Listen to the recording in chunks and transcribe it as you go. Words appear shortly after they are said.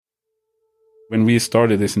When we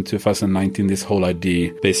started this in 2019, this whole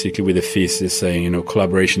idea, basically with the thesis saying,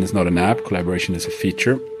 collaboration is not an app, collaboration is a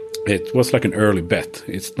feature. It was like an early bet.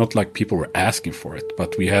 It's not like people were asking for it,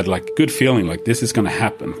 but we had like good feeling like this is going to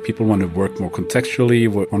happen. People want to work more contextually,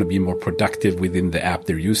 want to be more productive within the app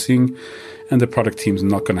they're using. And the product team's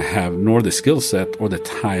not going to have nor the skill set or the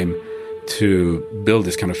time to build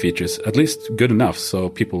these kind of features, at least good enough so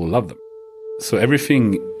people will love them. So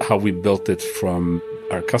everything, how we built it from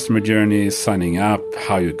our customer journeys, signing up,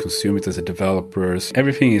 how you consume it as a developers,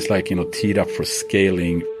 everything is like, teed up for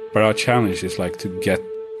scaling. But our challenge is like to get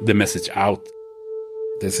the message out.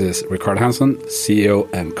 This is Rickard Hansson, CEO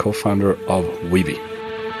and co-founder of Weavy.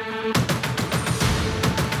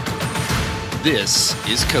 This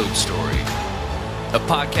is Code Story, a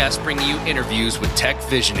podcast bringing you interviews with tech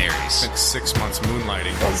visionaries. Like 6 months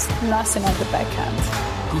moonlighting. There's nothing at the back end.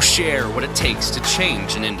 Who share what it takes to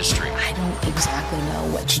change an industry. I don't exactly know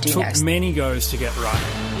what to do took next. many goes to get right.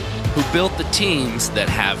 Who built the teams that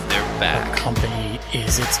have their back. The company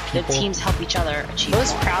is its people. The teams help each other achieve. I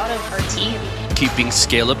was proud of our team. Keeping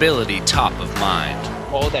scalability top of mind.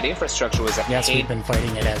 All that infrastructure was Yes, we've been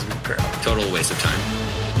fighting it as we grow. Total waste of time.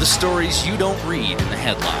 The stories you don't read in the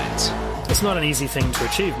headlines. It's not an easy thing to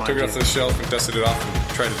achieve, mind Took it you. off the shelf and dusted it off and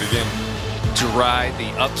tried it again. To ride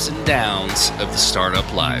the ups and downs of the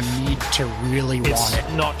startup life. You need to really want it.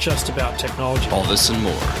 Not just about technology. All this and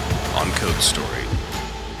more on Code Story.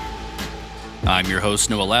 I'm your host,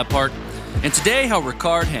 Noah Lappart, and today how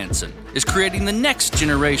Rickard Hansson is creating the next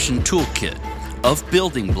generation toolkit of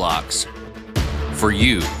building blocks for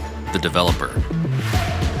you, the developer.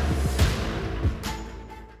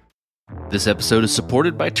 This episode is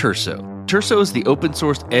supported by Terso. Terso is the open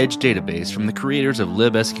source edge database from the creators of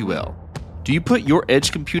libSQL. Do you put your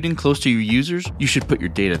edge computing close to your users? You should put your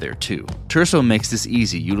data there too. Terso makes this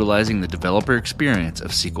easy utilizing the developer experience of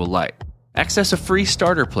SQLite. Access a free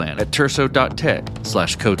starter plan at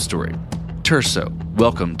terso.tech/codestory. Terso,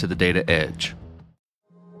 welcome to the data edge.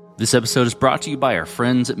 This episode is brought to you by our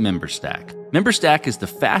friends at MemberStack. MemberStack is the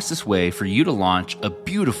fastest way for you to launch a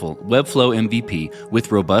beautiful Webflow MVP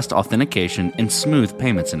with robust authentication and smooth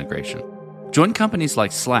payments integration. Join companies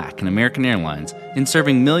like Slack and American Airlines in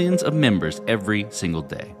serving millions of members every single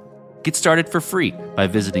day. Get started for free by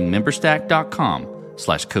visiting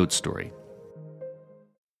memberstack.com/codestory.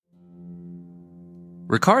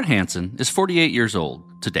 Rickard Hansson is 48 years old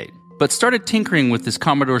to date, but started tinkering with his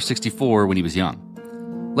Commodore 64 when he was young.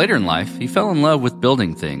 Later in life, he fell in love with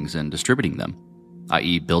building things and distributing them,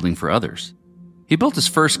 i.e. building for others. He built his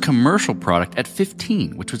first commercial product at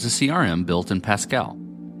 15, which was a CRM built in Pascal.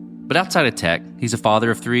 But outside of tech, he's a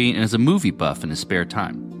father of 3 and is a movie buff in his spare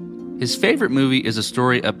time. His favorite movie is a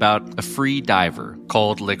story about a free diver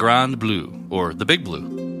called Le Grand Bleu, or The Big Blue.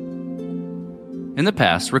 In the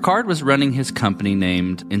past, Rickard was running his company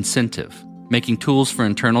named Incentive, making tools for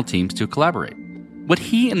internal teams to collaborate. What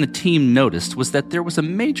he and the team noticed was that there was a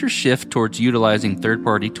major shift towards utilizing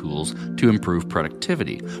third-party tools to improve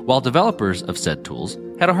productivity, while developers of said tools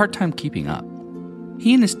had a hard time keeping up.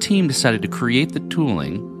 He and his team decided to create the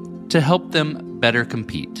tooling to help them better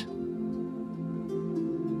compete.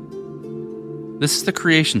 This is the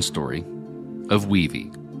creation story of Weavy.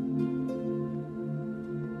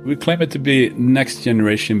 We claim it to be next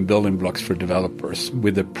generation building blocks for developers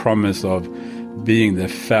with the promise of being the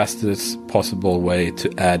fastest possible way to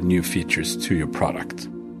add new features to your product.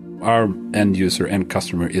 Our end user, end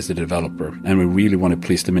customer is the developer, and we really want to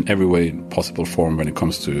please them in every way possible form when it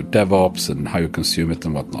comes to DevOps and how you consume it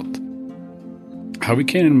and whatnot. How we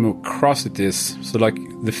came across it is, so like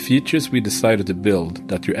the features we decided to build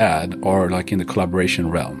that you add are like in the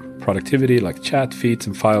collaboration realm. Productivity like chat, feeds,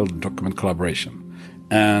 and file and document collaboration.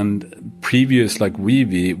 And previous, like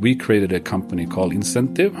Weavy, we created a company called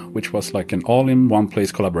Incentive, which was like an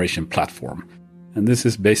all-in-one-place collaboration platform. And this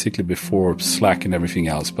is basically before Slack and everything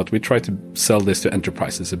else, but we tried to sell this to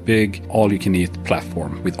enterprises, a big all-you-can-eat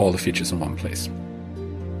platform with all the features in one place.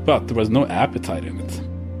 But there was no appetite in it,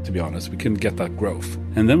 to be honest. We couldn't get that growth.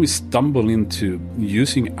 And then we stumbled into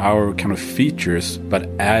using our kind of features, but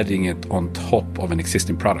adding it on top of an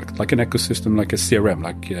existing product, like an ecosystem, like a CRM,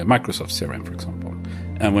 like Microsoft CRM, for example.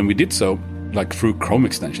 And when we did so, like through Chrome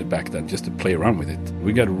extension back then, just to play around with it,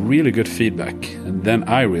 we got really good feedback. And then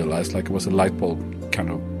I realized like it was a light bulb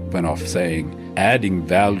kind of went off saying, adding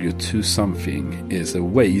value to something is a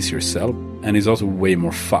way easier sell and is also way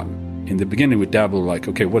more fun. In the beginning, we dabbled like,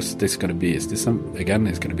 okay, what's this going to be? Is this again,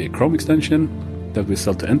 it's going to be a Chrome extension that we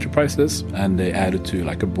sell to enterprises and they add it to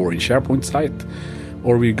like a boring SharePoint site,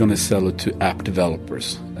 or we're going to sell it to app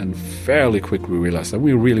developers. And fairly quick, we realized that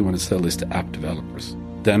we really want to sell this to app developers.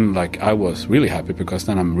 then like I was really happy, because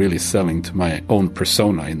then I'm really selling to my own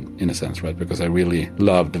persona in a sense, right? Because I really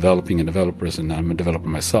love developing and developers, and I'm a developer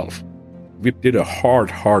myself. We did a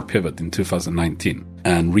hard pivot in 2019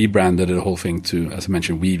 and rebranded the whole thing to, as I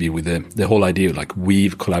mentioned, Weavy, with the whole idea of like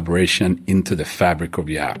weave collaboration into the fabric of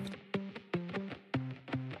the app.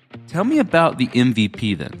 Tell me about the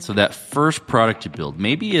MVP then. So that first product you build,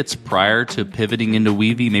 maybe it's prior to pivoting into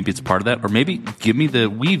Weavy, maybe it's part of that, or maybe give me the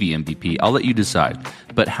Weavy MVP. I'll let you decide.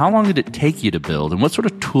 But how long did it take you to build, and what sort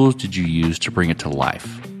of tools did you use to bring it to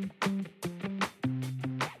life?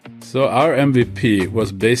 So our MVP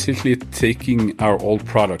was basically taking our old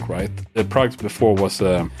product, right? The product before was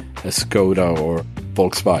a Skoda or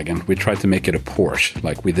Volkswagen. We tried to make it a Porsche,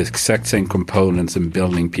 like with the exact same components and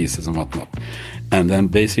building pieces and whatnot. And then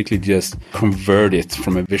basically just convert it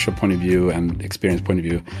from a visual point of view and experience point of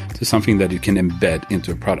view to something that you can embed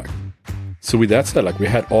into a product. So with that said, like we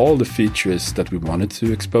had all the features that we wanted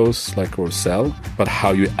to expose, like, or sell, but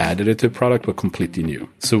how you added it to a product were completely new.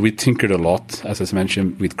 So we tinkered a lot, as I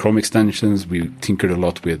mentioned, with Chrome extensions. We tinkered a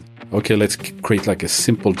lot with, okay, let's create like a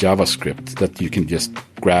simple JavaScript that you can just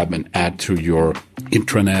grab and add to your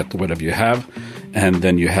intranet or whatever you have. And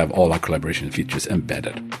then you have all our collaboration features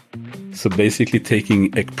embedded. So basically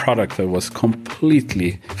taking a product that was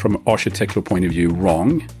completely, from an architectural point of view,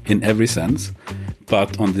 wrong in every sense,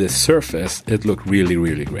 but on the surface, it looked really,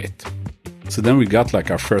 really great. So then we got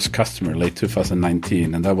like our first customer late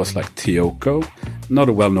 2019, and that was like Tioco, not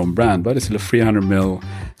a well-known brand, but it's a 300 mil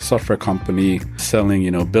software company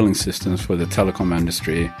selling, billing systems for the telecom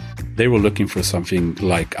industry. They were looking for something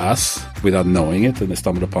like us without knowing it, and they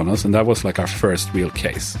stumbled upon us, and that was like our first real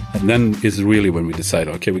case. And then is really when we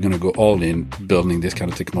decided, okay, we're going to go all in building this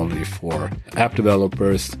kind of technology for app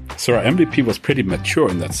developers. So our MVP was pretty mature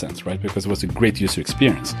in that sense, right? Because it was a great user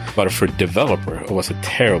experience. But for a developer, it was a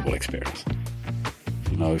terrible experience.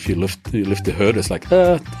 If you lift the hood, it's like,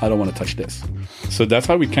 I don't want to touch this. So that's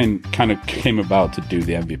how we kind of came about to do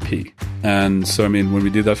the MVP. And so, when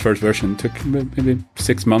we did that first version, it took maybe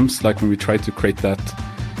 6 months, like when we tried to create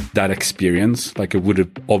that experience. Like it would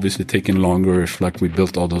have obviously taken longer if like we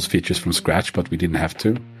built all those features from scratch, but we didn't have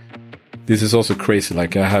to. This is also crazy.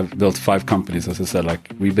 Like I have built 5 companies, as I said,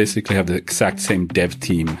 like we basically have the exact same dev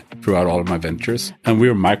team throughout all of my ventures. And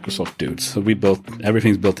we're Microsoft dudes. So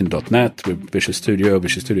everything's built in .NET with Visual Studio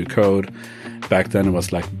Code. Back then it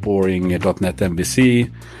was like boring .NET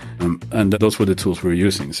MVC. And those were the tools we were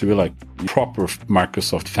using. So we're like proper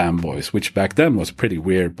Microsoft fanboys, which back then was pretty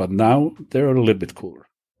weird, but now they're a little bit cooler.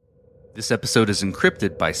 This episode is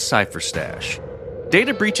encrypted by CipherStash.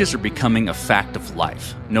 Data breaches are becoming a fact of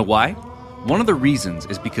life. Know why? One of the reasons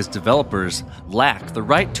is because developers lack the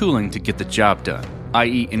right tooling to get the job done,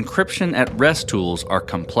 i.e. encryption at rest tools are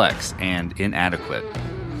complex and inadequate.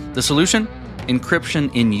 The solution?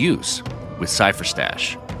 Encryption in use with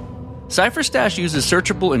CipherStash. CipherStash uses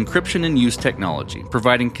searchable encryption in use technology,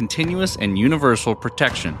 providing continuous and universal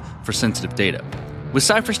protection for sensitive data. With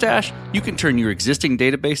CipherStash, you can turn your existing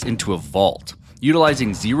database into a vault,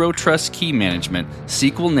 utilizing zero-trust key management,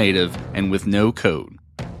 SQL native, and with no code.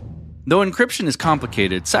 Though encryption is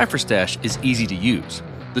complicated, CipherStash is easy to use.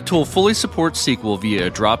 The tool fully supports SQL via a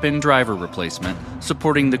drop-in driver replacement,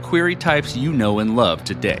 supporting the query types you know and love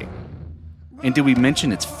today. And did we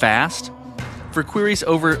mention it's fast? For queries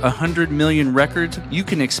over 100 million records, you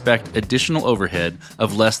can expect additional overhead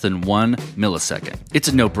of less than 1 millisecond. It's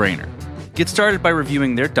a no-brainer. Get started by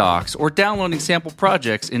reviewing their docs or downloading sample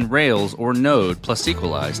projects in Rails or Node plus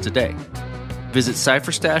Sequelize today. Visit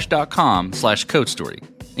cypherstash.com/codestory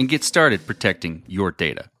and get started protecting your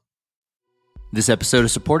data. This episode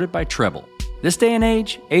is supported by Treble. This day and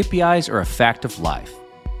age, APIs are a fact of life.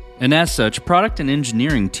 And as such, product and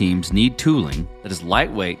engineering teams need tooling that is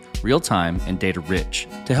lightweight, real-time, and data-rich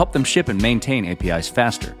to help them ship and maintain APIs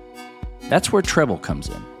faster. That's where Treble comes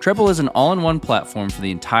in. Treble is an all-in-one platform for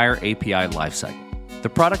the entire API lifecycle. The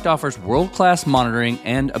product offers world-class monitoring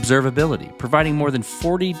and observability, providing more than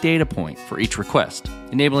 40 data points for each request,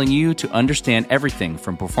 enabling you to understand everything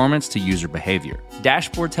from performance to user behavior.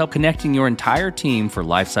 Dashboards help connecting your entire team for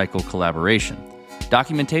lifecycle collaboration.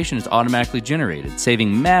 Documentation is automatically generated,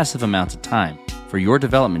 saving massive amounts of time for your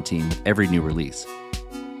development team with every new release.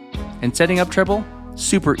 And setting up Treble?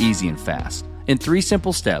 Super easy and fast. In 3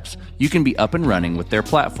 simple steps, you can be up and running with their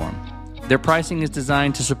platform. Their pricing is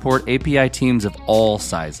designed to support API teams of all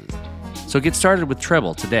sizes. So get started with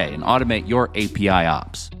Treble today and automate your API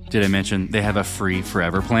ops. Did I mention they have a free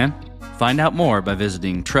forever plan? Find out more by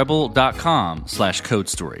visiting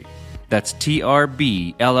treble.com/codestory. That's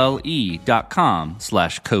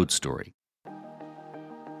TRBLLE.com/codestory.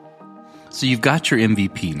 So you've got your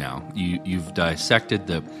MVP now. You've dissected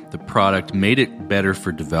the product, made it better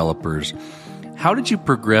for developers. How did you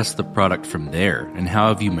progress the product from there, and how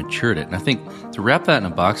have you matured it? And I think to wrap that in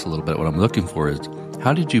a box a little bit, what I'm looking for is,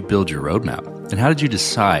 how did you build your roadmap? And how did you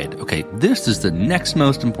decide, okay, this is the next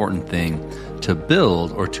most important thing to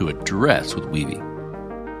build or to address with Weavy?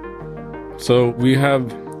 So we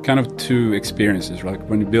have kind of two experiences, right?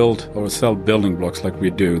 When you build or sell building blocks like we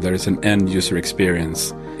do, there is an end user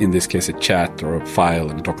experience, in this case a chat or a file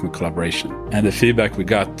and document collaboration. And the feedback we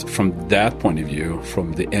got from that point of view,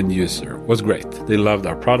 from the end user, was great. They loved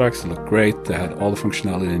our products, they looked great, they had all the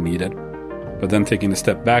functionality they needed. But then taking a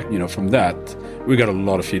step back, from that, we got a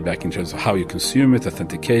lot of feedback in terms of how you consume it,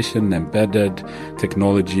 authentication, embedded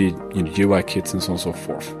technology, UI kits, and so on and so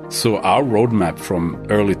forth. So our roadmap from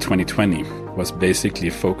early 2020 was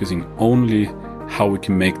basically focusing only how we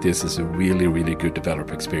can make this as a really, really good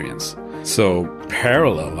developer experience. So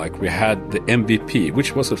parallel, we had the MVP,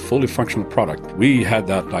 which was a fully functional product. We had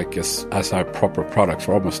that as our proper product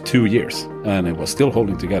for almost 2 years, and it was still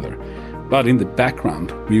holding together. But in the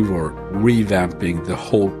background, we were revamping the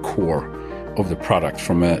whole core of the product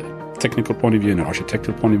from a technical point of view and an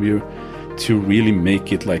architectural point of view to really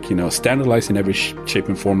make it standardized in every shape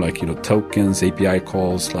and form, tokens, API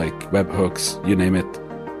calls, webhooks, you name it.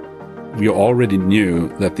 We already knew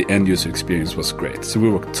that the end user experience was great. So we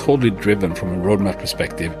were totally driven from a roadmap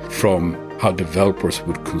perspective from how developers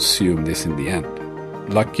would consume this in the end.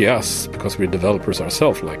 Lucky us, because we're developers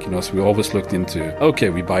ourselves, so we always looked into, okay,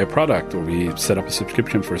 we buy a product or we set up a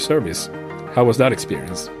subscription for a service. How was that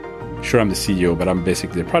experience? Sure, I'm the CEO, but I'm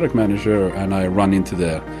basically the product manager, and I run into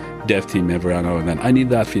the dev team every now and then. I need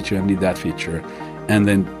that feature, I need that feature. And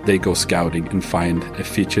then they go scouting and find a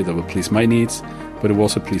feature that will please my needs, but it will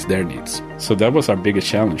also please their needs. So that was our biggest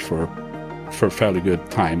challenge for a fairly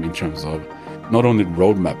good time in terms of not only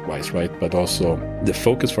roadmap-wise, right, but also the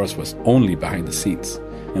focus for us was only behind the scenes.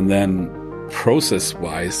 And then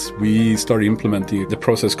process-wise, we started implementing the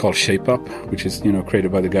process called Shape Up, which is, created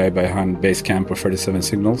by the guy behind Basecamp or 37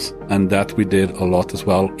 Signals. And that we did a lot as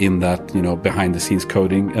well in that, behind-the-scenes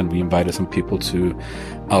coding. And we invited some people to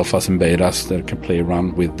alphas and betas that can play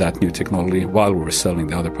around with that new technology while we were selling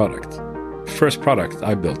the other product. First product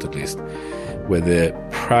I built, at least, where the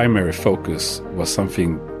primary focus was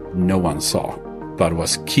something no one saw, but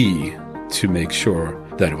was key to make sure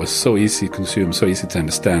that it was so easy to consume, so easy to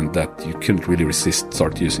understand that you couldn't really resist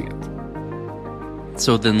start using it.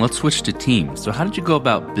 So then let's switch to teams. So how did you go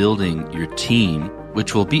about building your team,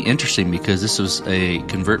 which will be interesting because this was a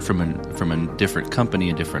convert from a different company,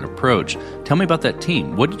 a different approach. Tell me about that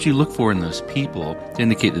team. What did you look for in those people to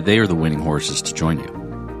indicate that they are the winning horses to join you?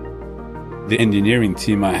 The engineering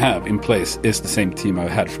team I have in place is the same team I've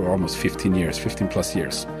had for almost 15 plus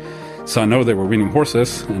years. So I know they were winning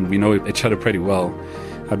horses, and we know each other pretty well.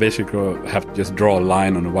 I basically have to just draw a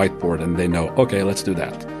line on a whiteboard, and they know, okay, let's do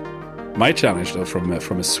that. My challenge, though,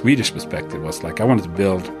 from a Swedish perspective was I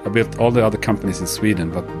built all the other companies in Sweden,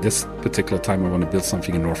 but this particular time I want to build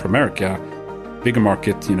something in North America, bigger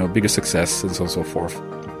market, bigger success, and so on and so forth.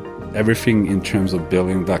 Everything in terms of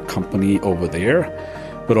building that company over there,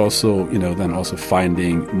 but also, then also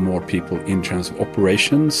finding more people in terms of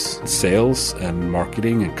operations, sales, and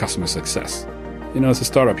marketing and customer success. As a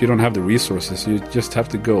startup, you don't have the resources. You just have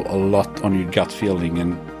to go a lot on your gut feeling.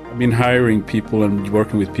 And I've been hiring people and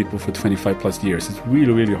working with people for 25 plus years. It's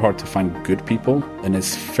really, really hard to find good people, and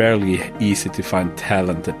it's fairly easy to find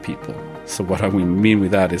talented people. So what I mean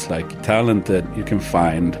with that is talented you can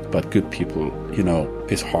find, but good people,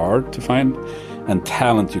 is hard to find, and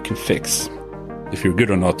talent you can fix. If you're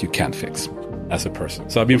good or not, you can't fix as a person.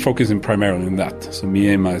 So I've been focusing primarily on that. So me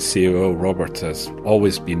and my COO, Robert, has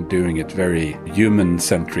always been doing it very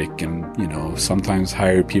human-centric and, sometimes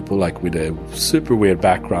hire people with a super weird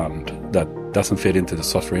background that doesn't fit into the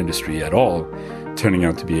software industry at all, turning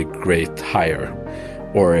out to be a great hire.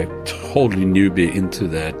 Or a totally newbie into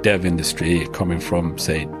the dev industry coming from,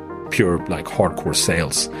 say, pure hardcore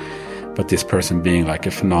sales. But this person being a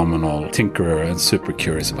phenomenal tinkerer and super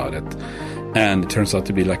curious about it. And it turns out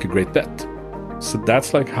to be a great bet. So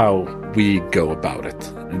that's how we go about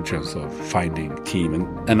it in terms of finding team.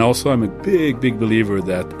 And also I'm a big believer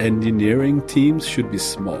that engineering teams should be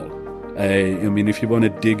small. If you want to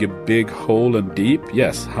dig a big hole and deep,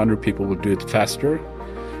 yes, 100 people will do it faster.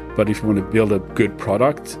 But if you want to build a good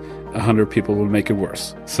product, 100 people will make it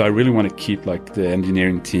worse. So I really want to keep the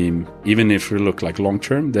engineering team, even if we look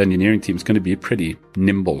long-term, the engineering team is going to be pretty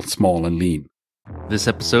nimble, small, and lean. This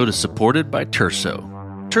episode is supported by Terso.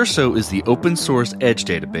 Terso is the open source edge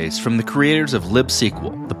database from the creators of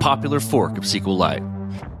libSQL, the popular fork of SQLite.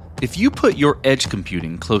 If you put your edge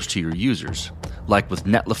computing close to your users, like with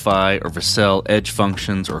Netlify or Vercel edge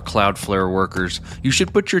functions or Cloudflare workers, you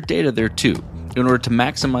should put your data there too, in order to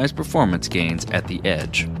maximize performance gains at the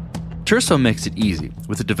edge. Terso makes it easy,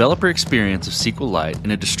 with a developer experience of SQLite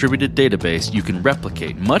and a distributed database you can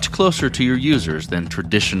replicate much closer to your users than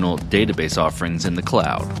traditional database offerings in the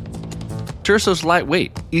cloud. Terso's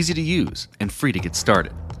lightweight, easy to use, and free to get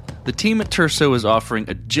started. The team at Terso is offering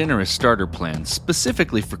a generous starter plan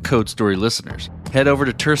specifically for CodeStory listeners. Head over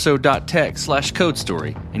to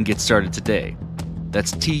terso.tech/CodeStory and get started today.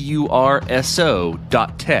 That's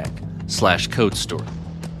TURSO.tech/CodeStory.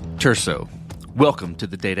 Terso, welcome to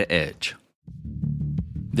the Data Edge.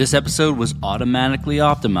 This episode was automatically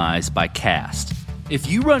optimized by Cast. If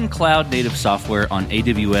you run cloud-native software on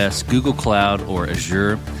AWS, Google Cloud, or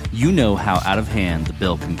Azure, you know how out of hand the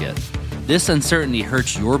bill can get. This uncertainty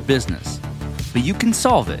hurts your business, but you can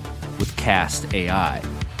solve it with Cast AI.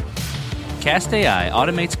 Cast AI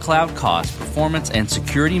automates cloud cost, performance, and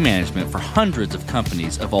security management for hundreds of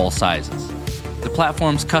companies of all sizes. The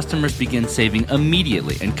platform's customers begin saving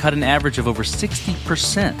immediately and cut an average of over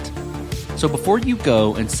 60%. So before you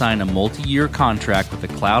go and sign a multi-year contract with a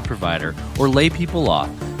cloud provider or lay people off,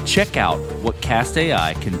 check out what Cast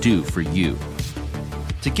AI can do for you.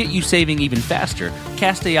 To get you saving even faster,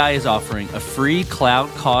 Cast AI is offering a free cloud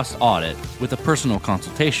cost audit with a personal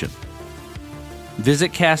consultation.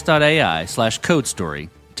 Visit cast.ai/CodeStory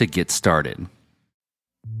to get started.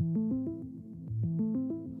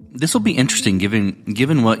 This will be interesting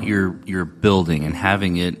given what you're building and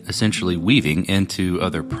having it essentially weaving into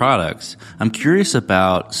other products. I'm curious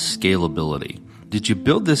about scalability. Did you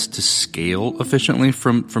build this to scale efficiently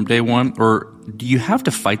from day one, or do you have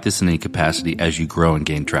to fight this in any capacity as you grow and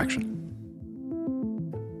gain traction?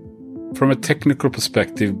 From a technical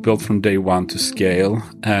perspective, built from day one to scale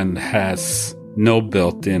and has no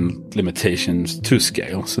built-in limitations to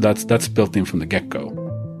scale. So that's built in from the get-go.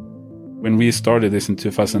 When we started this in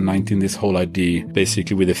 2019, this whole idea,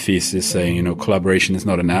 basically with a thesis saying, collaboration is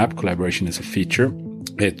not an app, collaboration is a feature.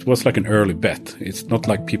 It was like an early bet. It's not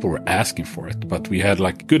like people were asking for it, but we had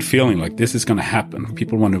like good feeling like this is going to happen.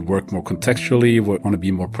 People want to work more contextually, want to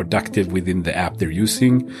be more productive within the app they're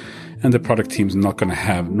using. And the product team's not going to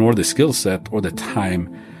have nor the skill set or the time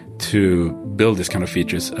to build this kind of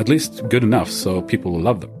features, at least good enough so people will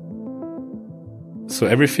love them. So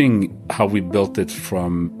everything, how we built it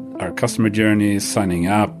from our customer journeys, signing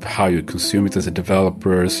up, how you consume it as a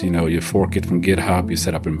developer, you fork it from GitHub, you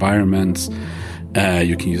set up environments,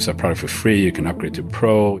 you can use our product for free, you can upgrade to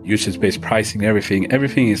Pro, usage-based pricing,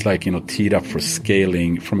 everything is like, teed up for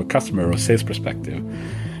scaling from a customer or sales perspective.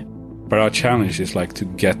 But our challenge is like to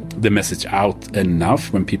get the message out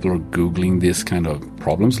enough when people are Googling this kind of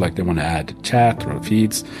problems, like they want to add chat or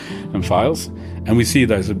feeds and files. And we see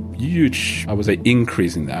there's a huge, I would say,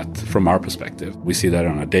 increase in that from our perspective. We see that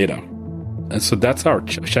on our data. And so that's our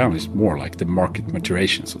challenge, more like the market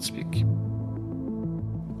maturation, so to speak.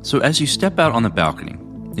 So as you step out on the balcony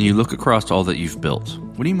and you look across all that you've built,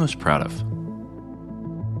 what are you most proud of?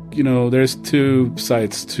 There's two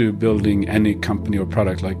sides to building any company or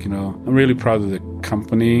product. I'm really proud of the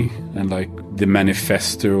company and like the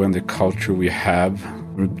manifesto and the culture we have.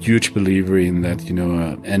 I'm a huge believer in that,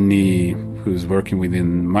 any who's working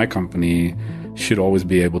within my company should always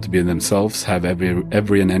be able to be themselves, have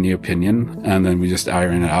every and any opinion, and then we just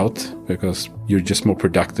iron it out because you're just more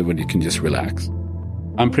productive when you can just relax.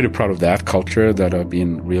 I'm pretty proud of that culture that I've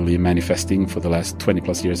been really manifesting for the last 20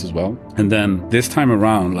 plus years as well. And then this time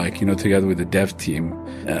around, together with the dev team,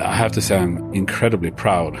 I have to say I'm incredibly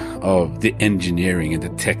proud of the engineering and the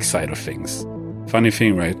tech side of things. Funny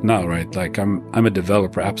thing right now, right? I'm a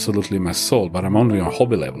developer, absolutely my soul, but I'm only on a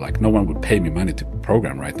hobby level. No one would pay me money to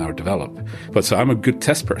program right now or develop. But so I'm a good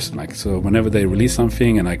test person. So whenever they release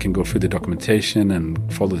something and I can go through the documentation and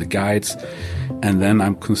follow the guides, and then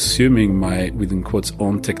I'm consuming my, within quotes,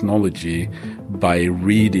 own technology by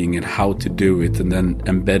reading and how to do it and then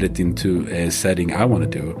embed it into a setting I want to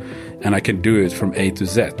do. And I can do it from A to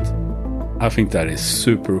Z. I think that is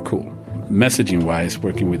super cool. Messaging-wise,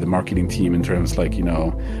 working with the marketing team in terms we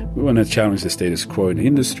want to challenge the status quo in the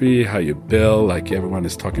industry, how you bill, everyone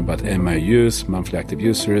is talking about MAUs, monthly active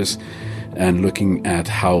users, and looking at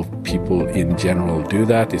how people in general do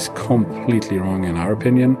that is completely wrong in our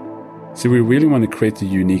opinion. So we really want to create the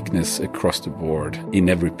uniqueness across the board in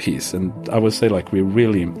every piece. And I would say I'm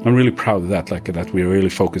really proud of that, that we really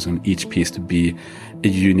focus on each piece to be a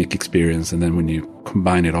unique experience. And then when you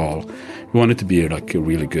combine it all, we want it to be a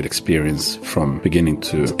really good experience from beginning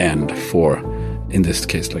to end for, in this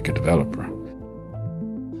case, a developer.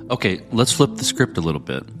 Okay, let's flip the script a little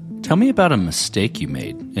bit. Tell me about a mistake you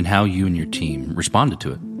made and how you and your team responded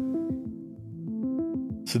to it.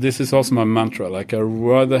 So this is also my mantra. Like, I'd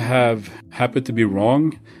rather happy to be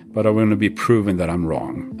wrong, but I want to be proven that I'm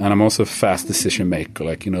wrong. And I'm also a fast decision maker.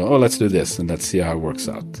 Like, let's do this and let's see how it works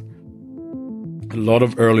out. A lot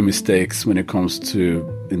of early mistakes when it comes to,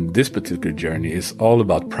 in this particular journey, is all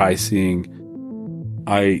about pricing.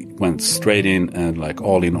 I went straight in and like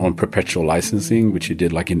all in on perpetual licensing, which you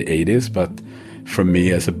did like in the 80s. But for me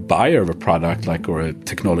as a buyer of a product like or a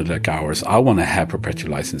technology like ours, I want to have perpetual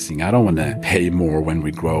licensing. I don't want to pay more when we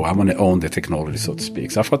grow. I want to own the technology, so to speak.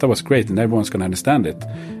 So I thought that was great and everyone's going to understand it.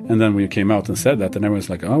 And then when you came out and said that, and everyone's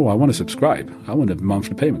like, oh, I want to subscribe. I want the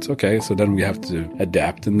monthly payments. Okay, so then we have to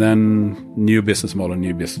adapt. And then new business model.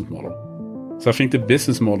 So I think the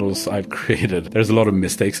business models I've created, there's a lot of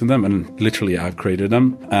mistakes in them, and literally I've created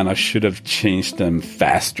them, and I should have changed them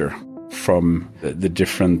faster from the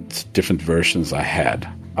different versions I had.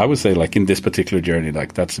 I would say like in this particular journey,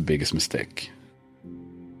 like that's the biggest mistake.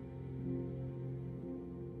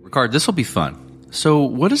 Rickard, this will be fun. So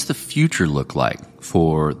what does the future look like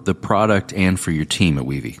for the product and for your team at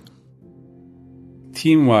Weavy?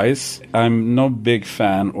 Team-wise, I'm no big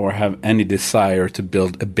fan or have any desire to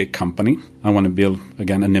build a big company. I want to build,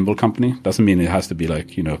 again, a nimble company. Doesn't mean it has to be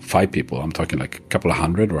like, 5 people. I'm talking like a couple of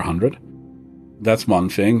hundred or 100. That's one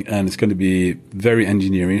thing. And it's going to be very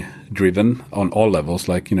engineering driven on all levels.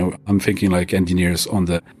 Like, I'm thinking like engineers on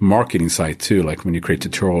the marketing side too. Like when you create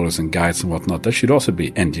tutorials and guides and whatnot, there should also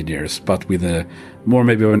be engineers, but with a more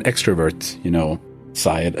maybe of an extrovert,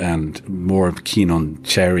 side and more keen on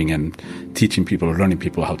sharing and teaching people or learning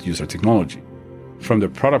people how to use our technology. From the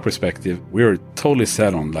product perspective, we're totally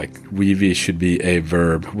set on like Weavy should be a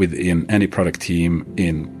verb within any product team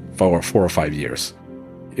in 4 or 5 years.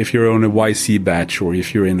 If you're on a YC batch or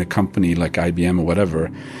if you're in a company like IBM or whatever,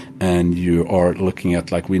 and you are looking at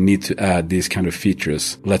like we need to add these kind of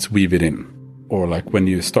features, let's weave it in. Or like when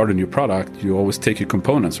you start a new product, you always take your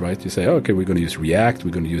components, right? You say, okay, we're going to use React,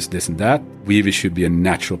 we're going to use this and that. Weavy should be a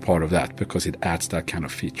natural part of that because it adds that kind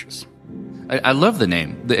of features. I love the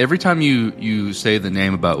name. Every time you say the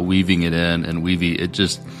name about weaving it in and Weavy,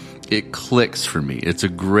 it clicks for me. It's a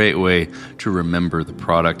great way to remember the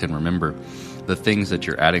product and remember the things that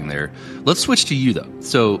you're adding there. Let's switch to you though.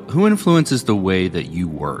 So who influences the way that you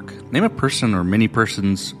work? Name a person or many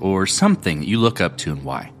persons or something that you look up to and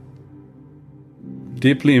why.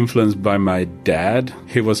 Deeply influenced by my dad.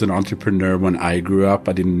 He was an entrepreneur when I grew up.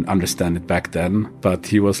 I didn't understand it back then, but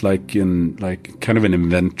he was like kind of an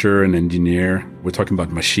inventor, an engineer. We're talking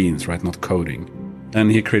about machines, right? Not coding.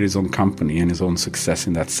 And he created his own company and his own success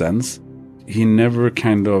in that sense. He never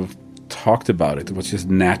kind of talked about it. It was just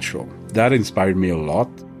natural. That inspired me a lot.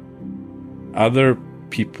 Other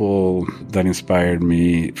people that inspired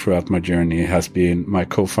me throughout my journey has been my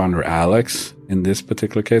co-founder, Alex. In this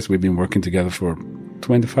particular case, we've been working together for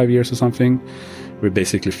 25 years or something. We're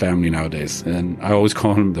basically family nowadays. And I always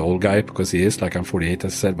call him the old guy because he is, like I'm 48,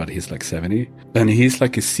 as I said, but he's like 70. And he's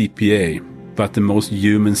like a CPA, but the most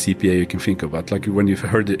human CPA you can think of. But like when you've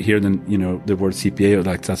heard it, hear the word CPA,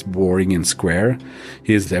 like that's boring and square.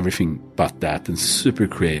 He's everything but that and super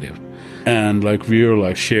creative. And like we were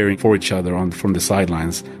like sharing for each other from the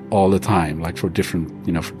sidelines all the time, like for different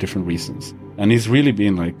reasons. And he's really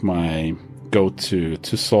been like my go-to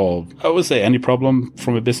to solve, I would say, any problem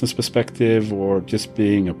from a business perspective or just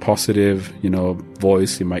being a positive,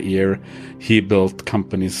 voice in my ear. He built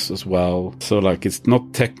companies as well. So like it's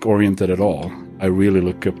not tech-oriented at all. I really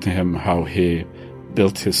look up to him, how he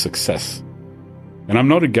built his success. And I'm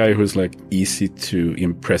not a guy who's like easy to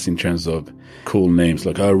impress in terms of cool names.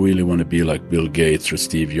 Like I really want to be like Bill Gates or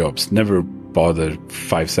Steve Jobs. Never bother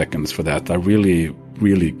 5 seconds for that. I really,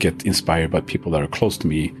 really get inspired by people that are close to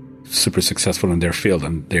me, super successful in their field,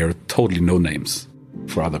 and they're totally no names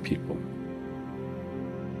for other people.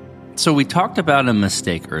 So we talked about a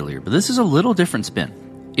mistake earlier, but this is a little different spin.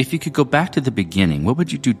 If you could go back to the beginning, what would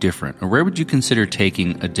you do different? Or where would you consider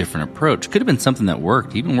taking a different approach? Could have been something that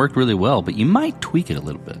worked, even worked really well, but you might tweak it a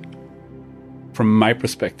little bit. From my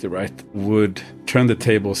perspective, right, would turn the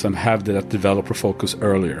tables and have that developer focus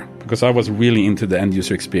earlier. Because I was really into the end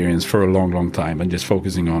user experience for a long, long time and just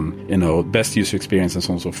focusing on, best user experience and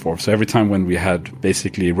so on and so forth. So every time when we had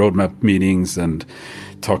basically roadmap meetings and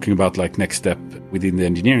talking about like next step within the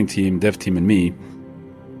engineering team, dev team and me,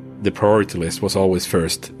 the priority list was always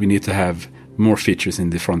first. We need to have more features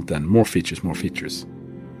in the front end, more features.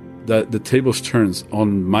 The tables turns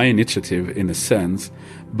on my initiative in a sense,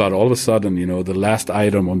 but all of a sudden, the last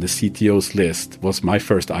item on the CTO's list was my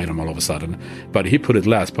first item all of a sudden, but he put it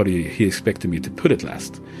last, but he expected me to put it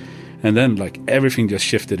last. And then like everything just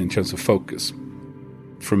shifted in terms of focus.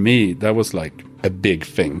 For me, that was like a big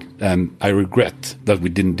thing. And I regret that we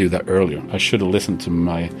didn't do that earlier. I should have listened to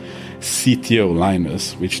my CTO,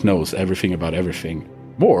 Linus, which knows everything about everything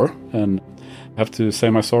more. And I have to say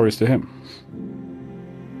my sorries to him.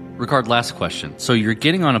 Rickard, last question. So you're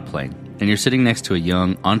getting on a plane and you're sitting next to a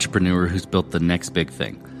young entrepreneur who's built the next big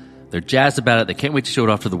thing. They're jazzed about it. They can't wait to show it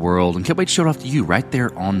off to the world and can't wait to show it off to you right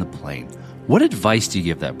there on the plane. What advice do you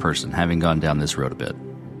give that person, having gone down this road a bit?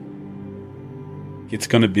 It's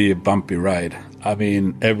going to be a bumpy ride. I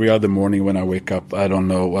mean, every other morning when I wake up, I don't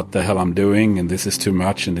know what the hell I'm doing, and this is too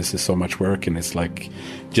much, and this is so much work, and it's like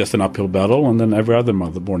just an uphill battle. And then every other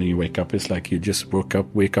morning you wake up, it's like you just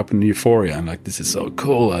wake up in euphoria, and like, this is so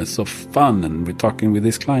cool, and it's so fun, and we're talking with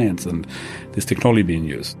these clients, and this technology being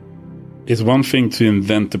used. It's one thing to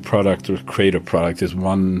invent a product or create a product. It's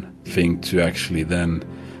one thing to actually then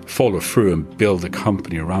follow through and build a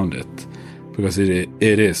company around it. Because it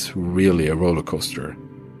is really a roller coaster,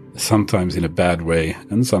 sometimes in a bad way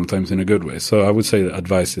and sometimes in a good way. So I would say the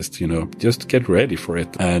advice is to, just get ready for it.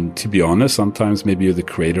 And to be honest, sometimes maybe you're the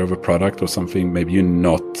creator of a product or something, maybe you're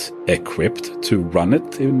not equipped to run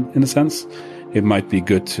it in a sense. It might be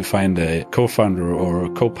good to find a co-founder or a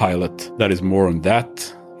co-pilot that is more on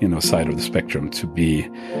that, side of the spectrum, to be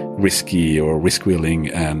risky or risk-willing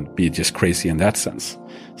and be just crazy in that sense.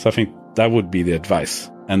 So I think that would be the advice.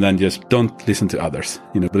 And then just don't listen to others.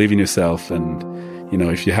 Believe in yourself. And,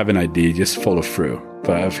 if you have an idea, just follow through.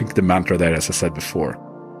 But I think the mantra there, as I said before,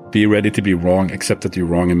 be ready to be wrong, accept that you're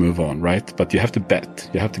wrong and move on, right? But you have to bet.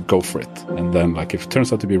 You have to go for it. And then, if it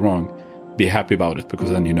turns out to be wrong, be happy about it, because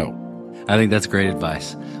then you know. I think that's great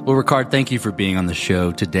advice. Well, Rickard, thank you for being on the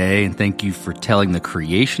show today. And thank you for telling the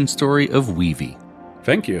creation story of Weavy.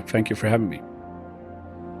 Thank you. Thank you for having me.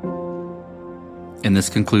 And this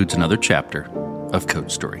concludes another chapter of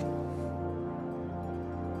Code Story.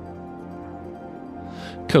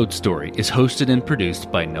 Code Story is hosted and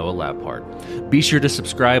produced by Noah Labhart. Be sure to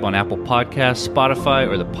subscribe on Apple Podcasts, Spotify,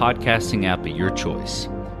 or the podcasting app of your choice.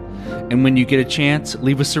 And when you get a chance,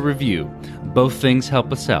 leave us a review. Both things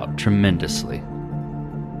help us out tremendously.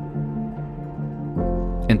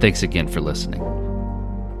 And thanks again for listening.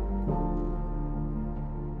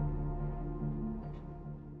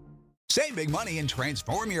 Save big money and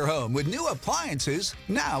transform your home with new appliances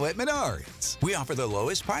now at Menards. We offer the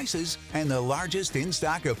lowest prices and the largest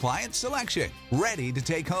in-stock appliance selection. Ready to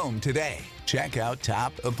take home today. Check out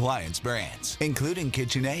top appliance brands, including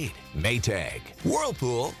KitchenAid, Maytag,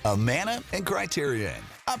 Whirlpool, Amana, and Criterion.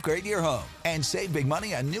 Upgrade your home and save big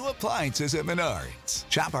money on new appliances at Menards.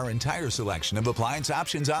 Shop our entire selection of appliance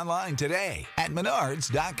options online today at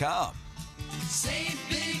menards.com. Save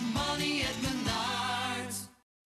big.